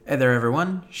Hey there,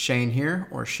 everyone. Shane here,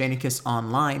 or Shanicus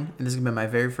Online, and this is going to be my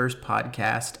very first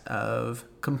podcast of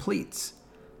Completes.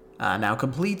 Now,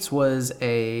 Completes was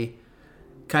a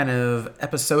kind of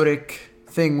episodic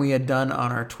thing we had done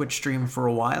on our Twitch stream for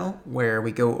a while, where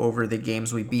we go over the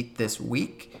games we beat this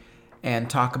week and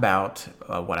talk about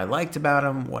what I liked about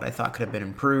them, what I thought could have been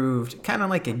improved, kind of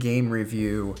like a game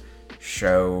review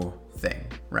show thing,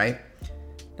 right?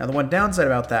 Now, the one downside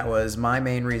about that was my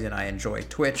main reason I enjoy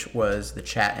Twitch was the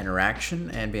chat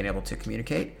interaction and being able to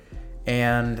communicate.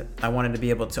 And I wanted to be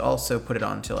able to also put it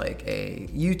onto like a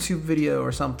YouTube video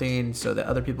or something so that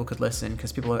other people could listen,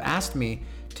 because people have asked me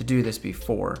to do this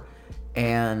before.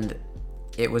 And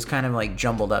it was kind of like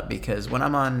jumbled up because when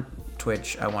I'm on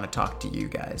Twitch, I want to talk to you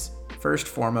guys first,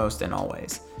 foremost, and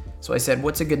always. So I said,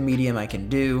 what's a good medium I can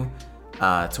do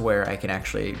to where I can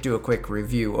actually do a quick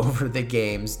review over the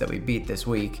games that we beat this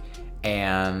week,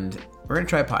 and we're gonna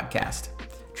try a podcast.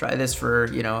 Try this for,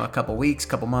 a couple weeks,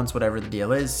 couple months, whatever the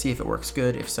deal is, see if it works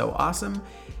good. If so, awesome.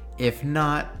 If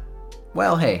not,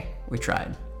 well, hey, we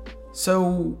tried.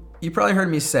 So you probably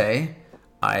heard me say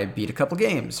I beat a couple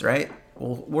games, right?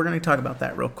 Well, we're gonna talk about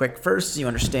that real quick. First, so you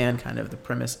understand kind of the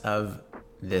premise of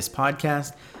this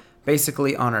podcast.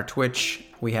 Basically, on our Twitch,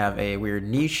 we have a weird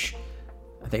niche.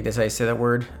 I think that's how you say that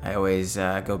word. I always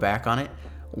go back on it,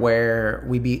 where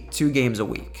we beat 2 games a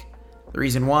week. The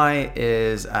reason why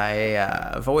is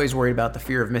I've always worried about the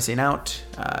fear of missing out.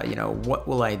 What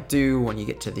will I do when you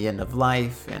get to the end of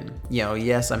life? And,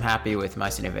 yes, I'm happy with my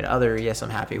significant other. Yes, I'm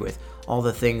happy with all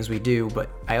the things we do,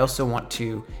 but I also want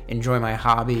to enjoy my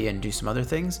hobby and do some other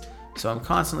things. So I'm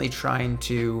constantly trying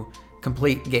to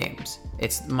complete games.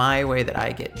 It's my way that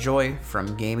I get joy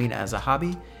from gaming as a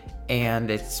hobby.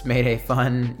 And it's made a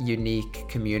fun, unique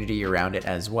community around it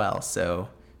as well. So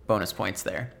bonus points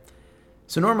there.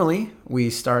 So normally we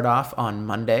start off on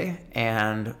Monday,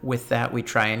 and with that we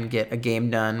try and get a game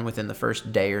done within the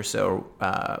first day or so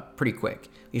pretty quick.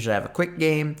 We usually have a quick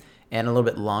game and a little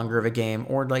bit longer of a game,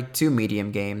 or like 2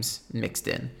 medium games mixed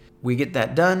in. We get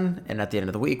that done, and at the end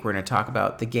of the week we're going to talk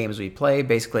about the games we play.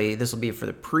 Basically, this will be for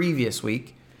the previous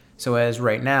week. So as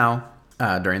right now,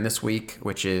 during this week,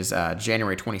 which is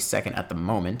January 22nd at the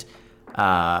moment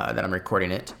that I'm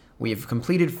recording it, we've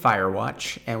completed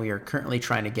Firewatch, and we are currently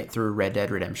trying to get through Red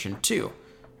Dead Redemption 2.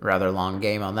 Rather long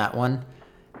game on that one.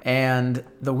 And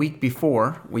the week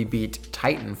before, we beat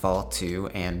Titanfall 2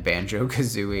 and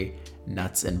Banjo-Kazooie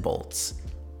Nuts and Bolts.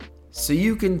 So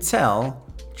you can tell,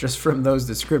 just from those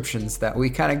descriptions, that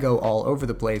we kind of go all over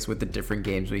the place with the different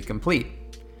games we complete.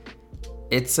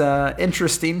 It's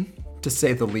interesting, to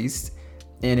say the least.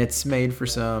 And it's made for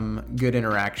some good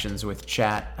interactions with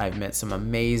chat. I've met some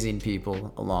amazing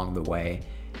people along the way.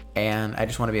 And I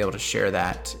just want to be able to share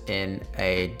that in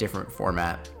a different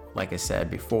format, like I said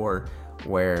before,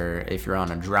 where if you're on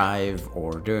a drive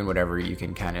or doing whatever, you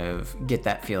can kind of get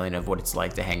that feeling of what it's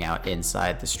like to hang out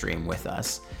inside the stream with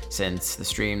us. Since the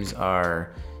streams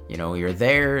are, you're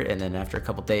there, and then after a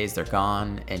couple days, they're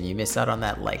gone, and you miss out on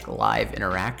that like live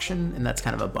interaction, and that's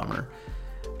kind of a bummer.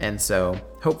 And so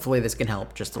hopefully this can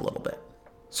help just a little bit.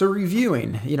 So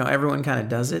reviewing, everyone kind of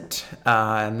does it.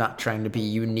 I'm not trying to be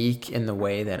unique in the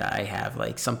way that I have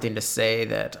like something to say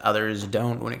that others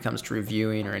don't when it comes to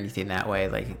reviewing or anything that way.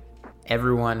 Like,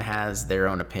 everyone has their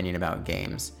own opinion about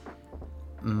games.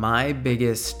 My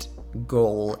biggest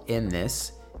goal in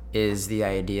this is the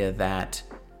idea that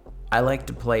I like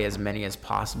to play as many as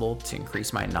possible to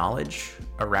increase my knowledge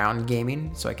around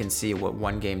gaming, so I can see what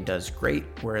one game does great,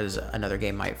 whereas another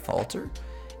game might falter,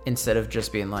 instead of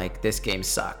just being like, this game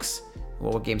sucks.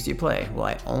 Well, what games do you play? Well,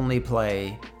 I only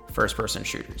play first-person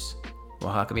shooters.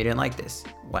 Well, how come you didn't like this?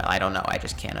 Well, I don't know. I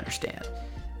just can't understand.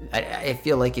 I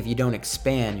feel like if you don't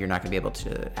expand, you're not going to be able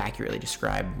to accurately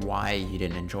describe why you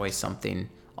didn't enjoy something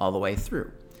all the way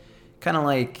through. Kind of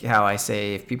like how I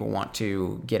say if people want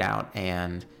to get out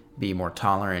and be more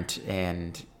tolerant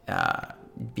and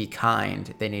be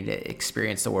kind, they need to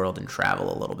experience the world and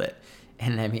travel a little bit.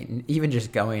 And I mean, even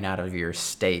just going out of your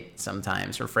state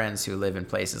sometimes, for friends who live in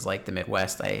places like the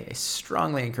Midwest, I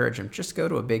strongly encourage them, just go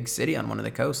to a big city on one of the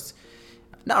coasts.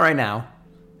 Not right now.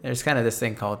 There's kind of this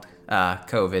thing called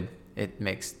COVID. It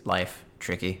makes life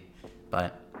tricky,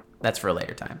 but that's for a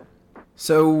later time.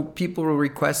 So people will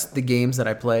request the games that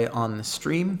I play on the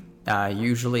stream.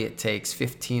 Usually it takes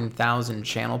 15,000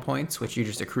 channel points, which you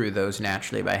just accrue those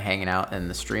naturally by hanging out in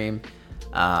the stream.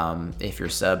 If you're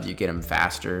subbed, you get them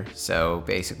faster. So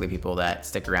basically people that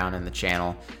stick around in the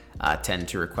channel tend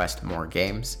to request more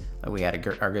games. We had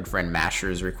our good friend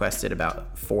Mashers requested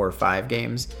about 4 or 5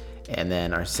 games. And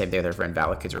then our other friend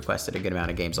Valakids requested a good amount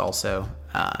of games also.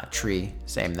 Tree,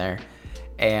 same there.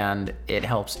 and it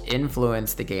helps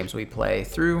influence the games we play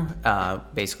through.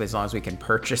 Basically, as long as we can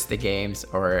purchase the games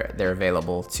or they're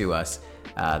available to us,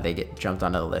 they get jumped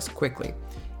onto the list quickly.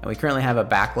 And we currently have a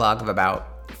backlog of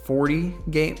about 40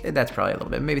 games. That's probably a little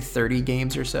bit, maybe 30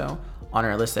 games or so on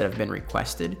our list that have been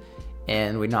requested.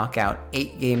 And we knock out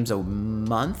 8 games a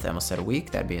month. I almost said a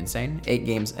week. That'd be insane. 8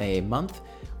 games a month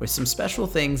with some special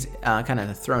things kind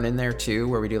of thrown in there too,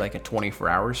 where we do like a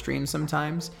 24-hour stream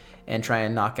sometimes and try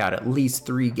and knock out at least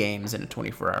 3 games in a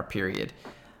 24-hour period,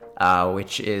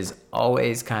 which is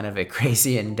always kind of a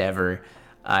crazy endeavor.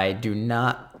 I do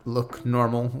not look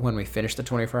normal when we finish the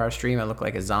 24-hour stream. I look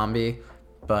like a zombie,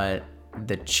 but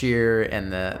the cheer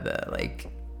and the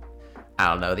like, I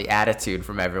don't know, the attitude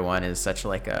from everyone is such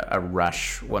like a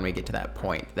rush when we get to that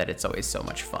point that it's always so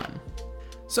much fun.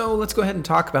 So let's go ahead and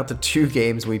talk about the 2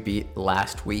 games we beat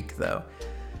last week, though.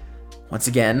 Once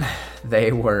again,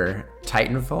 they were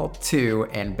Titanfall 2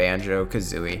 and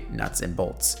Banjo-Kazooie Nuts and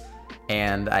Bolts.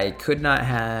 And I could not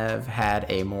have had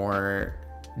a more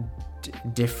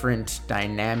different,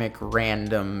 dynamic,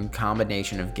 random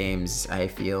combination of games, I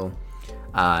feel,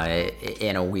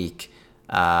 in a week.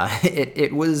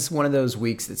 It was one of those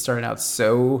weeks that started out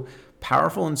so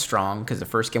powerful and strong because the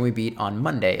first game we beat on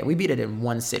Monday, and we beat it in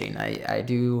one sitting. I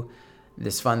do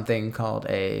this fun thing called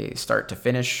a start to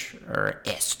finish, or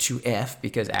S2F,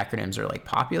 because acronyms are like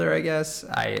popular, I guess.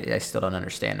 I still don't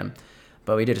understand them.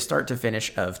 But we did a start to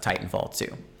finish of Titanfall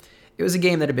 2. It was a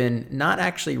game that had been not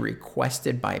actually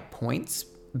requested by points,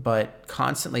 but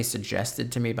constantly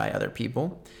suggested to me by other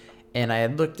people. And I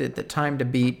had looked at the time to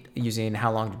beat using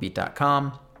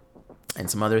howlongtobeat.com and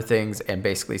some other things, and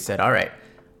basically said, all right,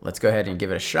 let's go ahead and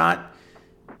give it a shot.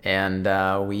 And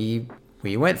we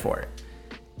went for it.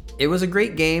 It was a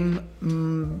great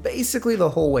game basically the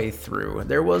whole way through.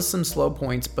 There was some slow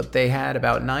points, but they had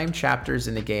about 9 chapters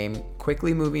in the game,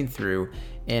 quickly moving through.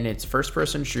 And it's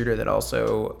first-person shooter that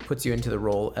also puts you into the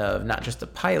role of not just a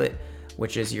pilot,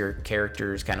 which is your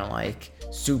character's kind of like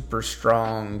super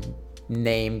strong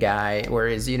name guy,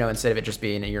 whereas, instead of it just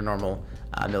being your normal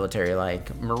military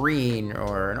like Marine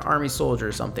or an Army soldier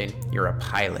or something, you're a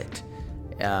pilot.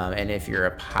 And if you're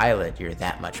a pilot, you're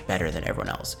that much better than everyone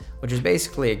else, which is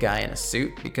basically a guy in a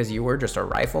suit, because you were just a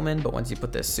rifleman, but once you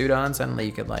put this suit on, suddenly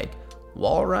you could like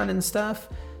wall run and stuff.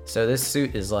 So this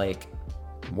suit is like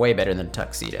way better than a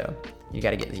tuxedo. You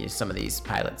got to get some of these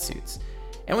pilot suits.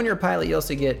 And when you're a pilot, you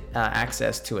also get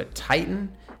access to a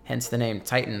Titan, hence the name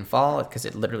Titanfall, because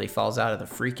it literally falls out of the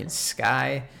freaking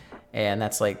sky. And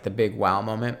that's like the big wow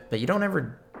moment. But you don't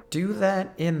ever do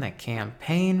that in the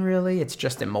campaign, really. It's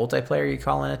just in multiplayer you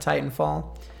call in a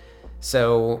Titanfall.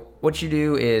 So what you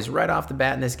do is right off the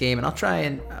bat in this game, and I'll try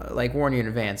and warn you in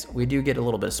advance, we do get a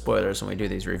little bit of spoilers when we do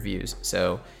these reviews.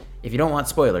 So if you don't want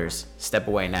spoilers, step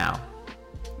away now.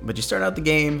 But you start out the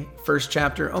game, first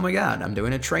chapter, oh my god, I'm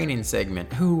doing a training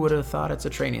segment. Who would have thought it's a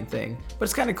training thing? But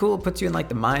it's kind of cool. It puts you in like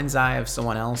the mind's eye of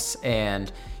someone else,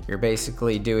 and you're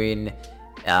basically doing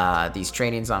these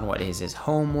trainings on what is his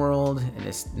home world, and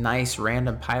this nice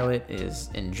random pilot is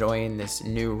enjoying this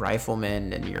new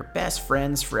rifleman, and you're best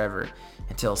friends forever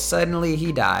until suddenly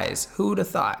he dies. Who'd have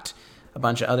thought? A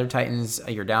bunch of other Titans,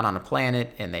 you're down on a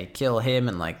planet, and they kill him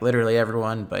and like literally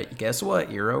everyone, but guess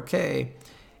what? You're okay.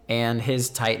 And his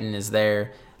Titan is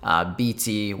there,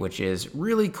 BT, which is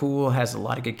really cool, has a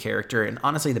lot of good character, and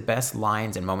honestly the best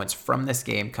lines and moments from this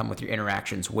game come with your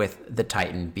interactions with the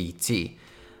Titan BT.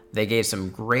 They gave some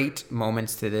great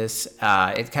moments to this.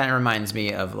 It kind of reminds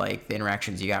me of like the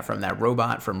interactions you got from that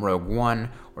robot from Rogue One,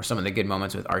 or some of the good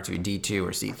moments with R2-D2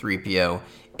 or C-3PO.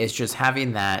 It's just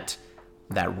having that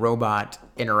robot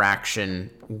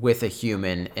interaction with a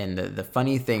human, and the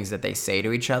funny things that they say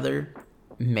to each other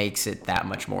makes it that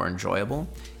much more enjoyable.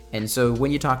 And so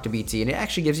when you talk to BT, and it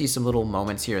actually gives you some little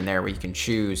moments here and there where you can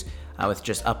choose with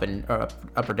just up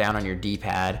or down on your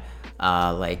D-pad,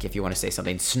 like if you want to say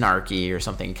something snarky or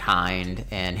something kind,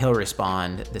 and he'll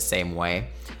respond the same way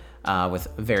with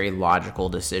very logical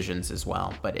decisions as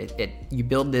well. But you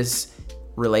build this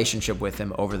relationship with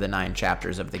him over the 9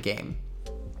 chapters of the game,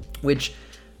 which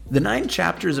the 9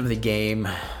 chapters of the game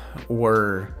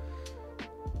were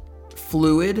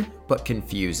fluid but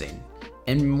confusing.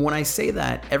 And when I say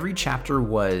that, every chapter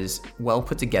was well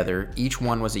put together. Each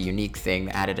one was a unique thing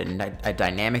that added a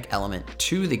dynamic element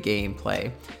to the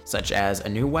gameplay, such as a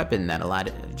new weapon that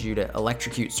allowed you to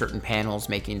electrocute certain panels,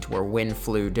 making to where wind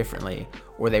flew differently.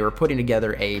 Or they were putting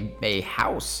together a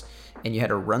house, and you had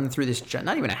to run through this,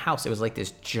 not even a house, it was like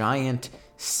this giant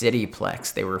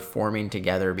cityplex they were forming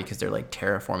together because they're like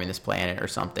terraforming this planet or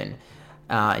something.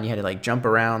 And you had to like jump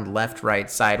around left, right,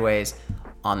 sideways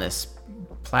on this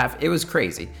platform. It was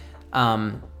crazy.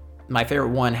 My favorite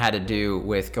one had to do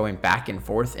with going back and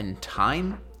forth in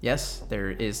time. Yes,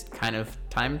 there is kind of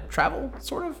time travel,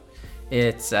 sort of.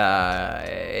 It's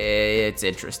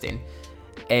interesting.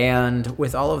 And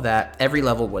with all of that, every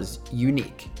level was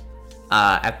unique.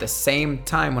 At the same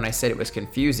time, when I said it was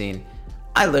confusing,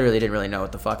 I literally didn't really know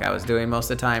what the fuck I was doing most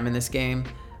of the time in this game,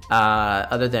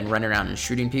 other than running around and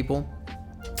shooting people.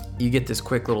 You get this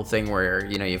quick little thing where,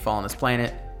 you fall on this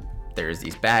planet, there's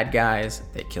these bad guys,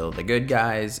 they kill the good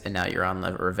guys, and now you're on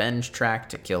the revenge track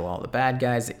to kill all the bad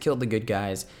guys that killed the good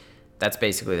guys. That's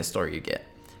basically the story you get.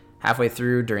 Halfway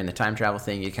through, during the time travel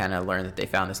thing, you kind of learn that they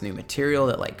found this new material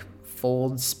that, like,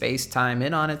 folds space-time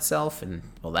in on itself, and,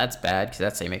 well, that's bad, because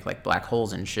that's how you make, like, black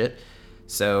holes and shit.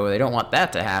 So they don't want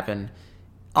that to happen.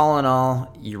 All in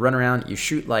all, you run around, you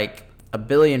shoot, like, 1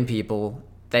 billion people,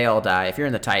 they all die. If you're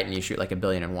in the Titan, you shoot like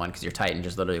 1,000,000,001 because your Titan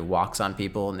just literally walks on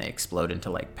people and they explode into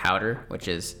like powder, which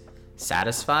is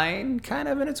satisfying kind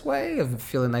of in its way of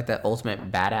feeling like that ultimate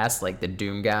badass, like the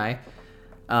Doom guy.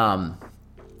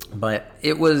 But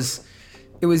it was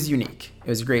unique. It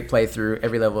was a great playthrough.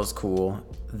 Every level was cool.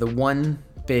 The one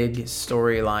big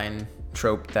storyline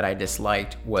trope that I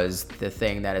disliked was the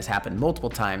thing that has happened multiple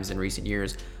times in recent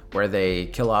years, where they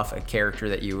kill off a character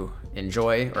that you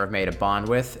enjoy or have made a bond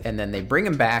with, and then they bring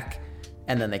him back,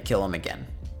 and then they kill him again.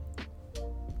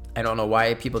 I don't know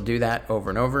why people do that over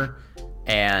and over,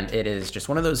 and it is just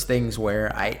one of those things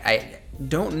where I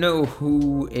don't know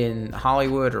who in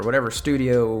Hollywood or whatever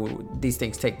studio these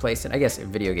things take place in. I guess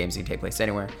in video games can take place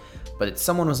anywhere, but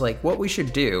someone was like, what we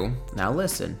should do, now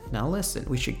listen,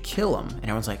 we should kill him. And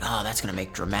everyone's like, oh, that's gonna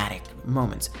make dramatic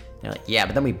moments. And they're like, yeah,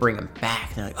 but then we bring him back.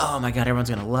 And they're like, oh my God, everyone's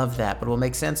gonna love that, but will it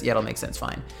make sense? Yeah, it'll make sense,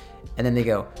 fine. And then they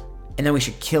go, and then we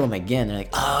should kill him again. They're like,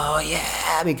 oh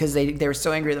yeah, because they were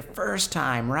so angry the first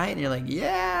time, right? And you're like,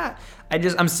 yeah.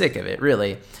 I'm sick of it,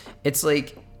 really. It's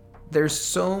like, there's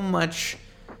so much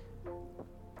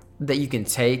that you can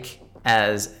take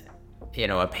as,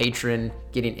 a patron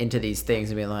getting into these things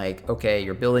and being like, okay,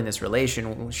 you're building this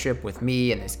relationship with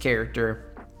me and this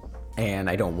character, and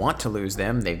I don't want to lose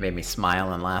them. They've made me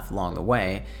smile and laugh along the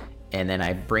way. And then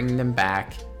I bring them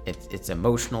back. It's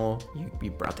emotional. You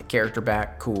brought the character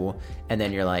back, cool. And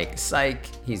then you're like, psych,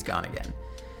 he's gone again.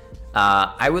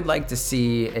 I would like to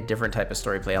see a different type of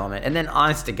story play element. And then,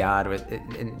 honest to God,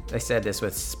 and I said this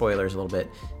with spoilers a little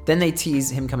bit, then they tease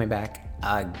him coming back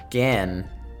again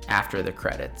after the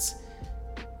credits.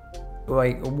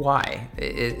 Like, why?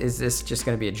 Is this just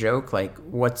going to be a joke? Like,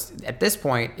 what's at this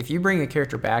point, if you bring a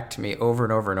character back to me over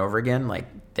and over and over again, like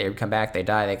they come back, they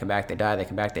die, they come back, they die, they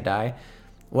come back, they die,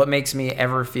 what makes me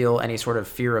ever feel any sort of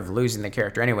fear of losing the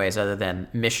character anyways, other than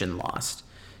mission lost?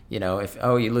 If,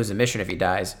 you lose a mission if he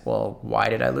dies, well, why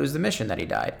did I lose the mission that he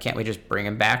died? Can't we just bring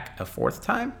him back a fourth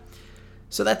time?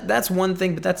 So that's one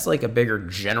thing, but that's like a bigger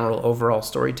general overall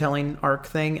storytelling arc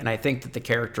thing, and I think that the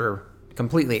character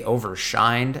completely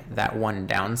overshined that one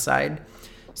downside.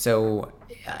 So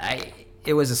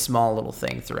it was a small little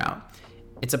thing throughout.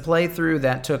 It's a playthrough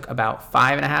that took about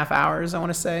 5.5 hours, I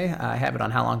want to say. I have it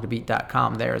on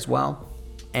howlongtobeat.com there as well.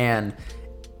 And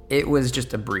it was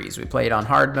just a breeze. We played on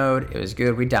hard mode. It was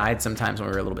good. We died sometimes when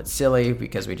we were a little bit silly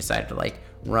because we decided to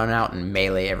run out and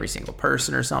melee every single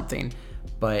person or something.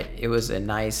 But it was a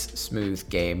nice, smooth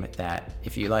game that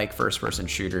if you like first-person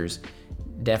shooters,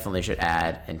 definitely should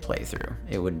add and play through.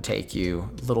 It would take you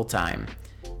little time.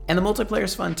 And the multiplayer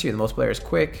is fun too. The multiplayer is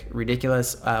quick,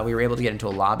 ridiculous. We were able to get into a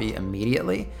lobby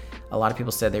immediately. A lot of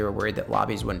people said they were worried that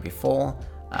lobbies wouldn't be full.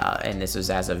 And this was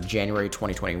as of January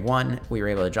 2021. We were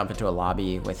able to jump into a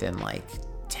lobby within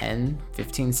 10,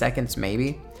 15 seconds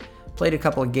maybe. Played a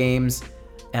couple of games.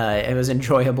 It was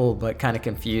enjoyable, but kind of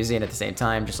confusing at the same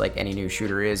time, just like any new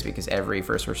shooter is, because every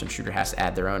first-person shooter has to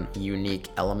add their own unique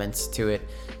elements to it.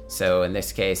 So in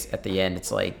this case, at the end,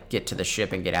 it's like, get to the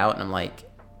ship and get out, and I'm like,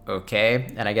 okay.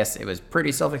 And I guess it was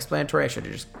pretty self-explanatory. I should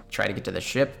have just tried to get to the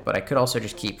ship, but I could also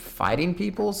just keep fighting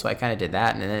people, so I kind of did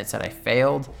that, and then it said I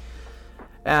failed.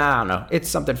 I don't know. It's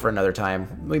something for another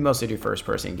time. We mostly do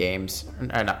first-person games.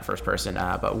 Or not first-person,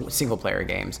 but single-player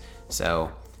games.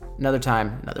 So another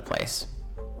time, another place.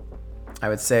 I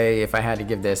would say if I had to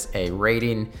give this a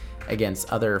rating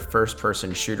against other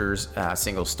first-person shooters,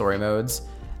 single story modes,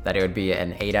 that it would be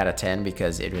an 8 out of 10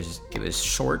 because it was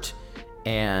short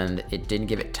and it didn't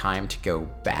give it time to go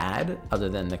bad, other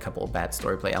than the couple of bad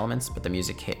story play elements. But the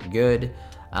music hit good.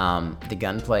 The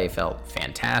gunplay felt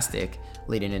fantastic,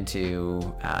 leading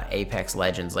into Apex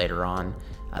Legends later on.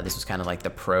 This was kind of like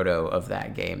the proto of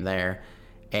that game there,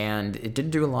 and it didn't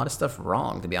do a lot of stuff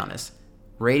wrong, to be honest.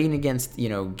 rating against,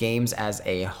 games as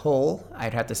a whole,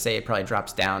 I'd have to say it probably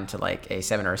drops down to like a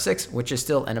 7 or a 6, which is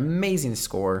still an amazing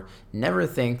score. Never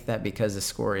think that because the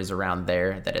score is around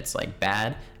there that it's like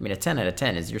bad. I mean, a 10 out of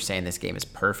 10 is you're saying this game is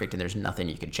perfect and there's nothing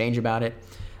you could change about it.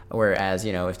 Whereas,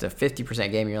 if it's a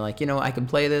 50% game, you're like, I could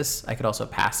play this. I could also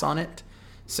pass on it.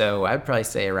 So I'd probably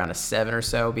say around a 7 or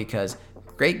so, because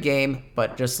great game,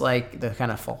 but just like the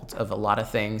kind of fault of a lot of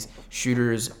things,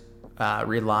 shooters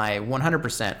rely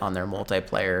 100% on their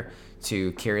multiplayer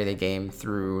to carry the game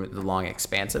through the long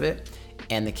expanse of it.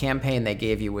 And the campaign they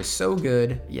gave you was so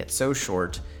good, yet so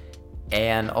short,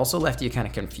 and also left you kind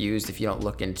of confused if you don't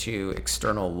look into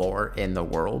external lore in the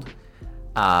world,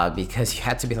 because you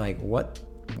had to be like, what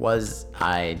was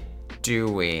I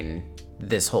doing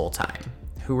this whole time?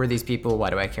 Who were these people?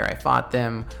 Why do I care I fought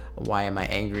them? Why am I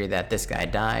angry that this guy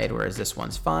died, whereas this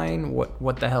one's fine?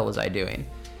 What the hell was I doing?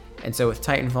 And so with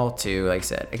Titanfall 2, like I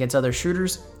said, against other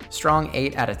shooters, strong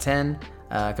 8 out of 10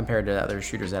 compared to other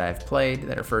shooters that I've played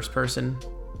that are first person.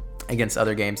 Against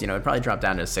other games, it'd probably drop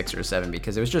down to a 6 or a 7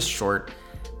 because it was just short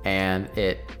and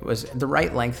it was the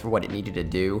right length for what it needed to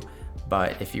do.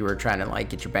 But if you were trying to like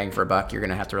get your bang for a buck, you're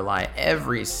gonna have to rely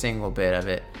every single bit of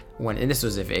it. And this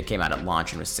was if it came out at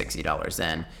launch and was $60,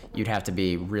 then you'd have to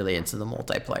be really into the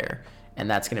multiplayer. And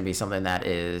that's gonna be something that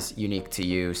is unique to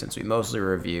you, since we mostly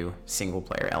review single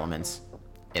player elements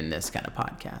in this kind of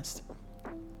podcast.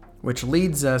 Which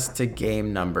leads us to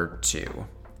game number 2,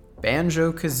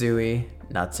 Banjo-Kazooie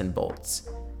Nuts and Bolts.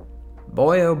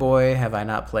 Boy, oh boy, have I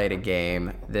not played a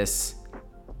game this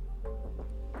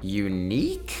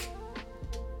unique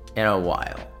in a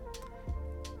while.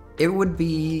 It would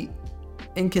be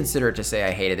inconsiderate to say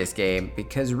I hated this game,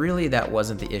 because really that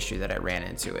wasn't the issue that I ran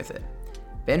into with it.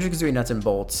 Banjo-Kazooie Nuts and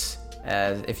Bolts,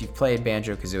 as if you've played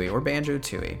Banjo-Kazooie or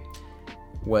Banjo-Tooie,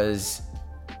 was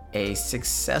a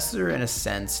successor in a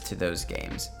sense to those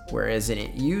games, whereas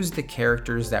it used the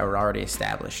characters that were already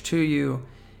established to you,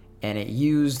 and it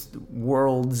used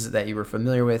worlds that you were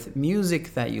familiar with,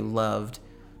 music that you loved,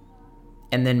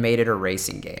 and then made it a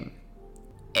racing game.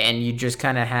 And you just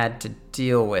kind of had to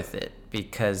deal with it,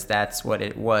 because that's what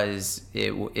it was.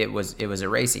 It was a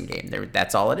racing game.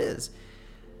 That's all it is.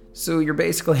 So you're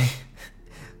basically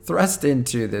thrust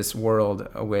into this world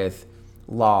with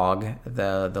Log,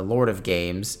 the Lord of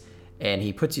Games, and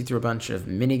he puts you through a bunch of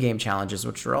mini game challenges,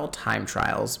 which are all time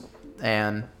trials,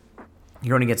 and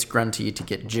you're going against Grunty to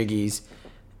get Jiggies,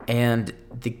 and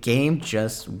the game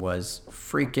just was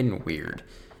freaking weird.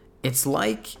 It's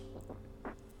like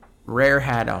Rare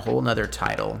had a whole nother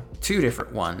title, 2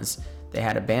 different ones. They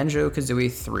had a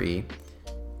Banjo-Kazooie 3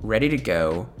 ready to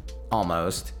go,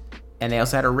 almost, and they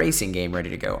also had a racing game ready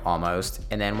to go, almost,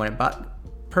 and then when it got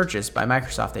purchased by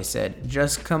Microsoft, they said,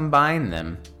 just combine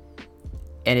them,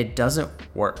 and it doesn't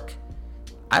work.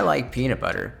 I like peanut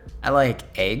butter. I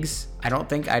like eggs. I don't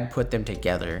think I'd put them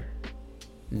together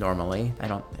normally. I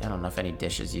don't know if any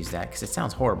dishes use that, because it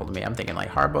sounds horrible to me. I'm thinking like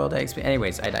hard-boiled eggs, but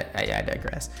anyways, I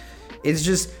digress.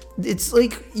 It's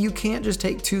like you can't just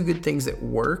take 2 good things that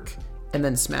work and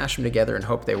then smash them together and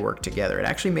hope they work together. It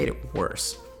actually made it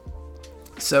worse.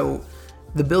 So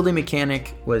the building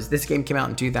mechanic was, this game came out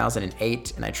in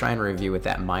 2008, and I try and review with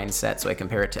that mindset, so I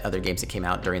compare it to other games that came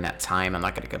out during that time. I'm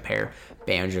not going to compare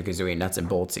Banjo-Kazooie Nuts and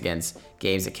Bolts against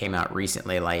games that came out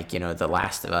recently, like, The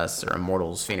Last of Us or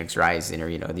Immortals Fenyx Rising,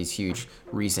 or, these huge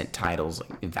recent titles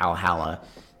like Valhalla.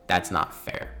 That's not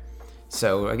fair.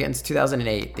 So against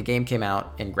 2008, the game came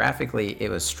out, and graphically it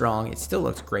was strong. It still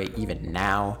looks great even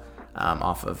now,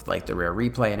 off of like the Rare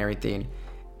replay and everything.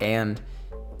 And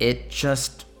it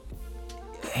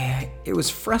was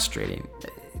frustrating.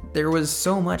 There was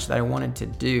so much that I wanted to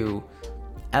do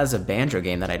as a Banjo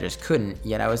game that I just couldn't,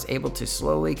 yet I was able to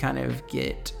slowly kind of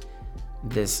get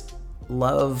this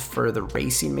love for the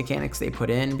racing mechanics they put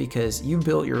in, because you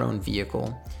built your own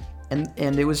vehicle. And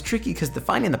it was tricky because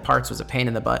finding the parts was a pain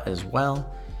in the butt as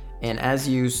well. And as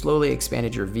you slowly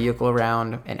expanded your vehicle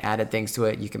around and added things to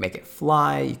it, you can make it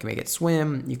fly, you can make it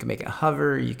swim, you can make it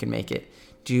hover, you can make it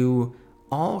do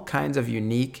all kinds of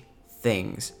unique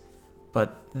things.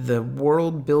 But the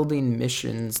world building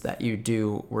missions that you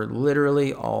do were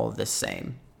literally all the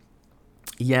same.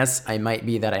 Yes, I might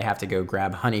be that I have to go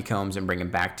grab honeycombs and bring them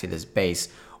back to this base,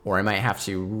 or I might have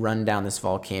to run down this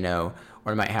volcano,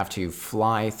 or I might have to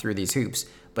fly through these hoops.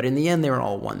 But in the end, they were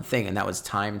all one thing, and that was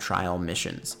time trial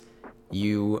missions.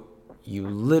 You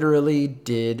literally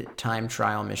did time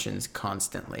trial missions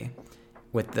constantly,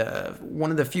 with one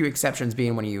of the few exceptions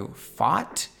being when you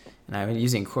fought, and I'm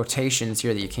using quotations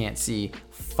here that you can't see,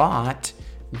 fought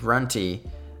Grunty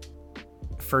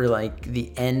for like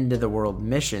the end of the world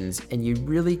missions, and you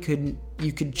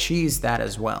could cheese that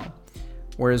as well.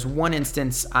 Whereas one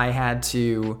instance, I had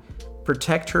to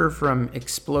protect her from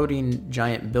exploding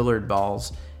giant billiard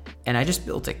balls, and I just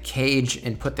built a cage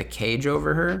and put the cage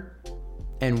over her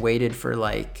and waited for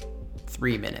like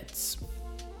 3 minutes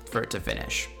for it to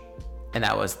finish. And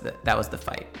that was the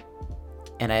fight.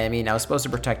 And I mean, I was supposed to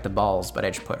protect the balls, but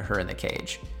I just put her in the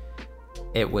cage.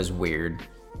 It was weird.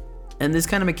 And this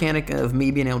kind of mechanic of me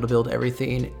being able to build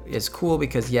everything is cool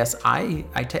because, yes, I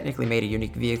technically made a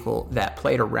unique vehicle that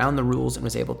played around the rules and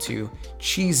was able to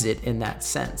cheese it in that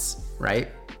sense, right?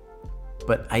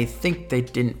 But I think they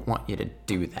didn't want you to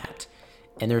do that.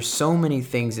 And there's so many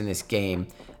things in this game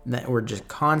that were just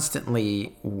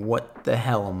constantly what the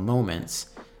hell moments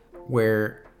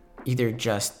where either it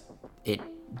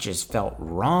just felt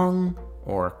wrong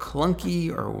or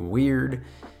clunky or weird.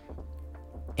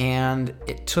 And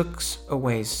it took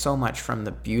away so much from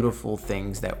the beautiful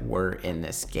things that were in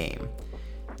this game.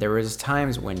 There was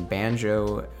times when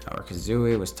Banjo or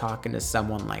Kazooie was talking to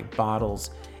someone like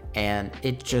Bottles, and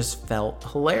it just felt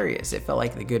hilarious. It felt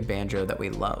like the good Banjo that we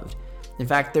loved. In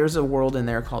fact, there's a world in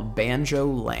there called Banjo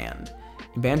Land.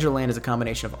 Banjo Land is a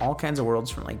combination of all kinds of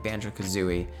worlds from like Banjo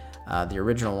Kazooie, the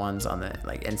original ones on the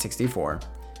like N64,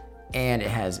 and it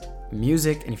has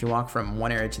music, and if you walk from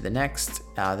one area to the next,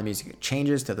 the music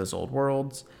changes to those old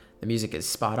worlds. The music is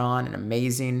spot on and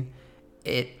amazing.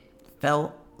 It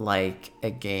felt like a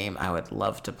game I would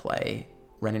love to play,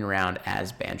 running around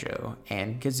as Banjo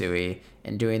and Kazooie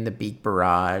and doing the Beak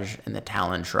Barrage and the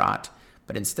Talon Trot.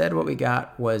 But instead what we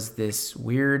got was this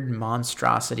weird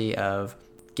monstrosity of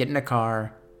get in a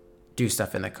car, do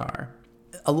stuff in the car.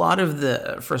 A lot of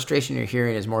the frustration you're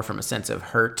hearing is more from a sense of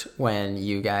hurt when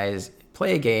you guys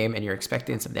play a game and you're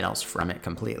expecting something else from it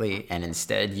completely, and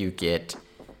instead you get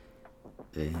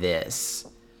this.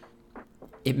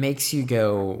 It makes you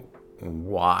go,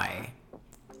 why?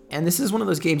 And this is one of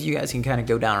those games you guys can kind of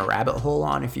go down a rabbit hole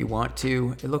on if you want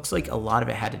to. It looks like a lot of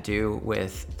it had to do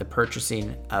with the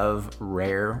purchasing of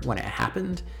Rare when it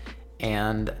happened,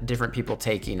 and different people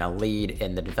taking a lead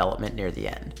in the development near the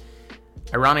end.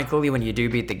 Ironically, when you do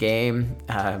beat the game,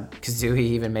 Kazooie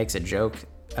even makes a joke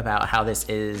about how this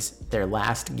is their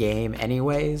last game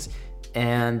anyways,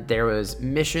 and there was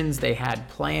missions they had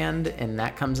planned, and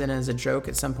that comes in as a joke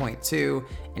at some point too.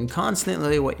 And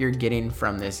constantly what you're getting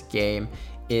from this game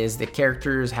is the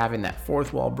characters having that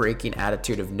fourth wall breaking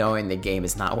attitude of knowing the game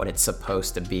is not what it's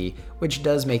supposed to be, which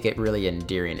does make it really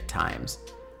endearing at times.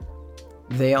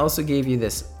 They also gave you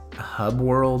this hub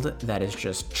world that is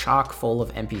just chock full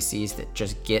of NPCs that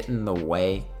just get in the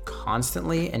way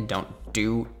constantly and don't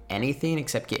do anything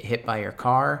except get hit by your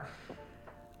car.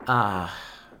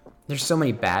 There's so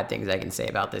many bad things I can say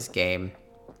about this game,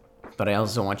 but I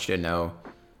also want you to know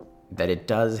that it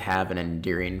does have an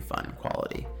endearing fun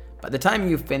quality. By the time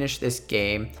you finish this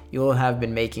game, you will have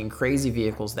been making crazy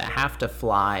vehicles that have to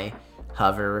fly,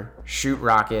 hover, shoot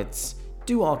rockets,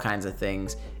 do all kinds of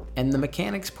things, and the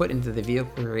mechanics put into the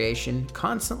vehicle creation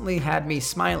constantly had me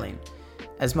smiling.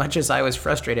 As much as I was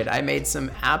frustrated, I made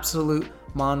some absolute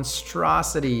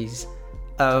monstrosities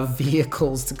of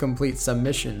vehicles to complete some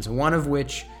missions, one of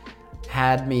which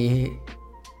had me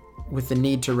with the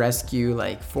need to rescue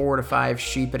like 4 to 5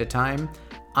 sheep at a time.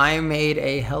 I made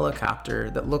a helicopter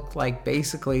that looked like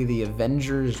basically the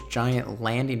Avengers giant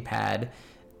landing pad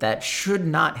that should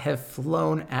not have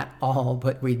flown at all,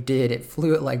 but we did. It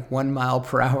flew at like 1 mile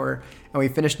per hour, and we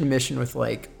finished the mission with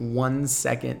like 1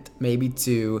 second, maybe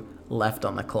 2 left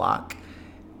on the clock.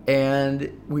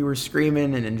 And we were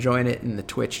screaming and enjoying it in the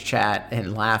Twitch chat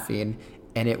and laughing,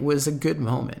 and it was a good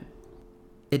moment.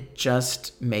 It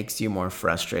just makes you more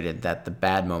frustrated that the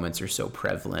bad moments are so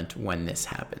prevalent when this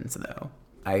happens, though.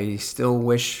 I still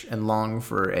wish and long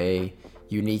for a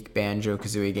unique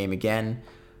Banjo-Kazooie game again,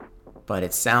 but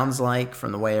it sounds like,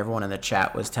 from the way everyone in the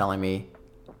chat was telling me,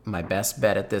 my best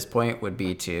bet at this point would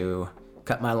be to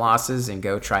cut my losses and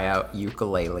go try out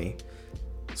Yooka-Laylee.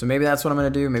 So maybe that's what I'm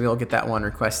going to do. Maybe I'll get that one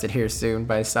requested here soon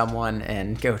by someone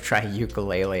and go try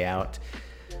Yooka-Laylee out.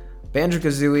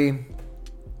 Banjo-Kazooie,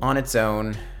 on its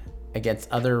own, against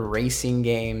other racing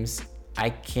games, I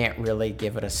can't really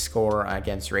give it a score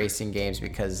against racing games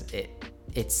because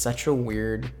it's such a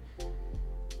weird,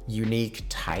 unique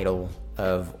title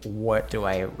of what do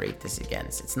I rate this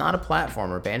against. It's not a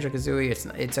platformer.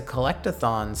 Banjo-Kazooie, it's a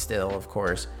collectathon still, of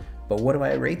course, but what do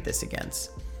I rate this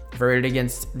against? If I rate it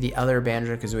against the other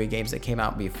Banjo-Kazooie games that came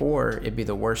out before, it'd be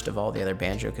the worst of all the other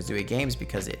Banjo-Kazooie games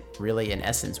because it really, in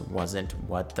essence, wasn't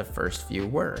what the first few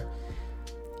were.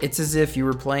 It's as if you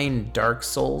were playing Dark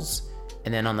Souls,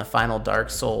 and then on the final Dark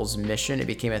Souls mission, it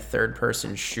became a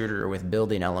third-person shooter with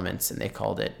building elements, and they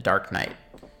called it Dark Knight.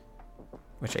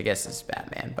 which I guess is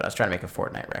Batman, but I was trying to make a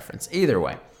Fortnite reference. Either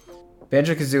way,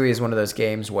 Banjo-Kazooie is one of those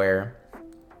games where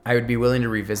I would be willing to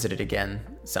revisit it again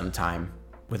sometime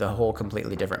with a whole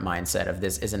completely different mindset of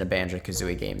this isn't a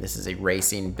Banjo-Kazooie game. This is a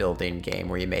racing building game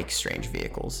where you make strange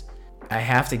vehicles. I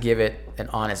have to give it an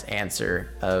honest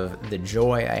answer of the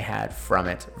joy I had from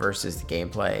it versus the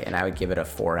gameplay, and I would give it a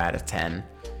 4 out of 10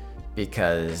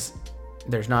 because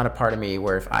there's not a part of me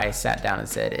where if I sat down and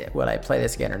said, would I play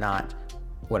this again or not,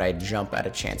 would I jump at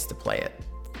a chance to play it?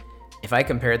 If I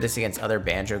compared this against other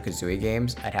Banjo-Kazooie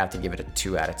games, I'd have to give it a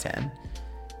 2 out of 10.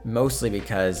 Mostly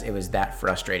because it was that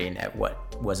frustrating at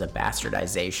what was a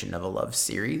bastardization of a love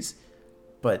series.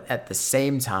 But at the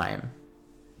same time,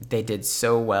 they did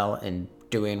so well in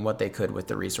doing what they could with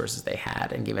the resources they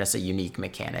had and giving us a unique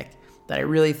mechanic that I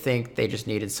really think they just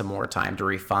needed some more time to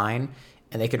refine,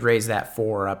 and they could raise that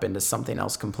 4 up into something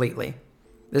else completely.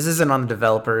 This isn't on the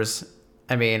developers.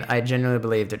 I mean, I genuinely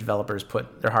believe the developers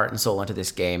put their heart and soul into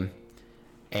this game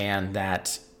and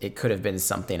that it could have been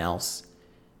something else.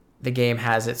 The game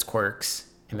has its quirks.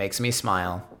 It makes me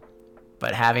smile.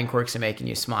 But having quirks and making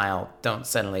you smile don't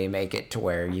suddenly make it to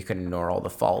where you can ignore all the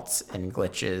faults and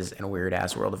glitches and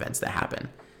weird-ass world events that happen.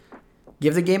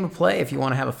 Give the game a play if you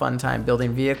want to have a fun time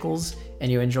building vehicles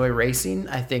and you enjoy racing.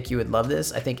 I think you would love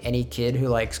this. I think any kid who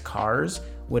likes cars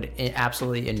would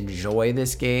absolutely enjoy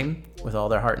this game with all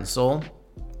their heart and soul.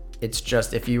 It's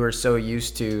just if you were so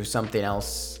used to something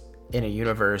else in a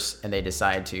universe and they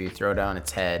decide to throw it on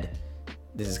its head,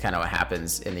 this is kind of what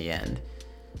happens in the end.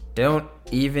 Don't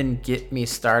even get me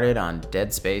started on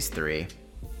Dead Space 3.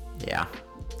 Yeah,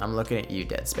 I'm looking at you,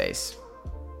 Dead Space.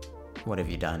 What have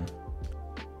you done?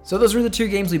 So those were the 2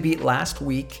 games we beat last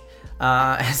week.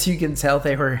 As you can tell,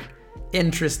 they were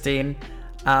interesting.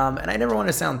 And I never want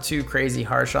to sound too crazy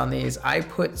harsh on these. I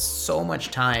put so much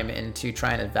time into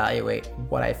trying to evaluate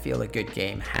what I feel a good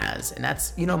game has. And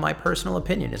that's, my personal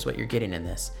opinion is what you're getting in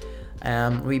this.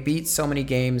 We beat so many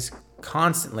games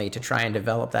constantly to try and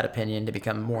develop that opinion to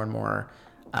become more and more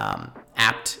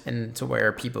apt and to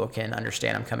where people can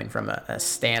understand I'm coming from a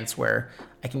stance where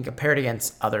I can compare it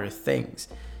against other things.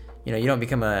 You don't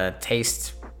become a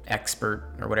taste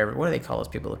expert or whatever. What do they call those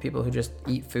people? The people who just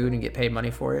eat food and get paid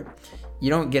money for it. You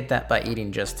don't get that by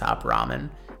eating just top ramen.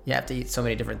 You have to eat so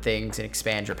many different things and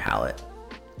expand your palate.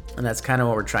 And that's kind of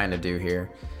what we're trying to do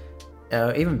here.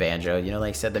 Even Banjo, like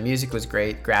I said, the music was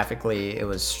great. Graphically, it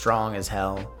was strong as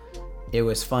hell. It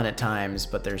was fun at times,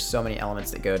 but there's so many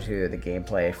elements that go to the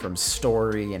gameplay from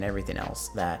story and everything else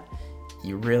that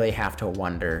you really have to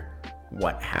wonder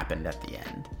what happened at the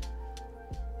end.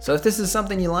 So if this is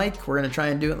something you like, we're going to try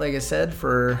and do it, like I said,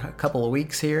 for a couple of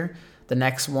weeks here. The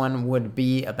next one would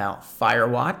be about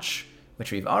Firewatch,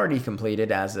 which we've already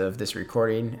completed as of this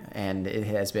recording, and it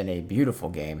has been a beautiful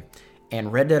game.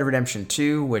 And Red Dead Redemption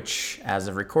 2, which as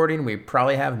of recording, we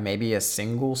probably have maybe a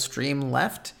single stream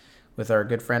left with our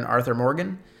good friend Arthur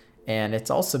Morgan, and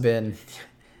it's also been,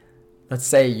 let's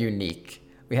say, unique.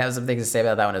 We have some things to say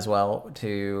about that one as well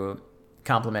to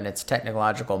complement its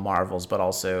technological marvels, but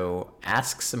also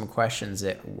ask some questions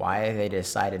at why they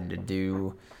decided to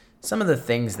do some of the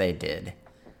things they did.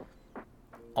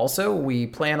 Also, we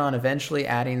plan on eventually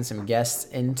adding some guests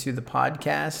into the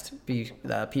podcast,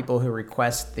 people who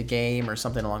request the game or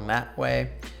something along that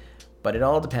way. But it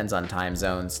all depends on time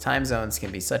zones. Time zones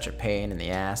can be such a pain in the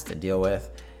ass to deal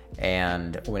with.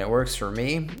 And when it works for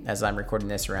me, as I'm recording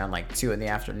this around like 2 in the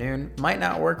afternoon, might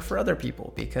not work for other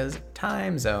people because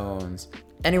time zones.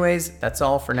 Anyways, that's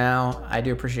all for now. I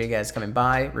do appreciate you guys coming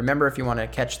by. Remember, if you want to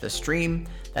catch the stream,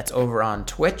 that's over on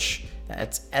Twitch.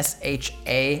 That's SHANECUS.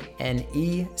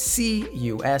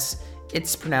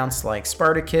 It's pronounced like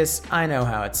Spartacus. I know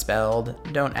how it's spelled.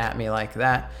 Don't at me like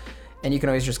that. And you can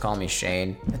always just call me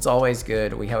Shane. It's always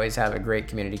good. We always have a great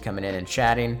community coming in and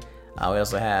chatting. We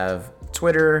also have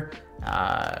Twitter,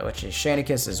 which is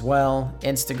Shanicus as well.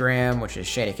 Instagram, which is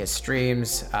Shanicus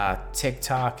Streams.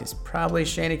 TikTok is probably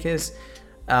Shanicus.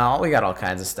 We got all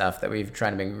kinds of stuff that we've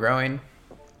tried to be growing.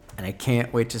 And I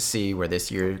can't wait to see where this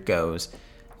year goes.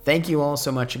 Thank you all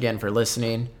so much again for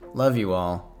listening. Love you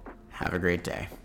all. Have a great day.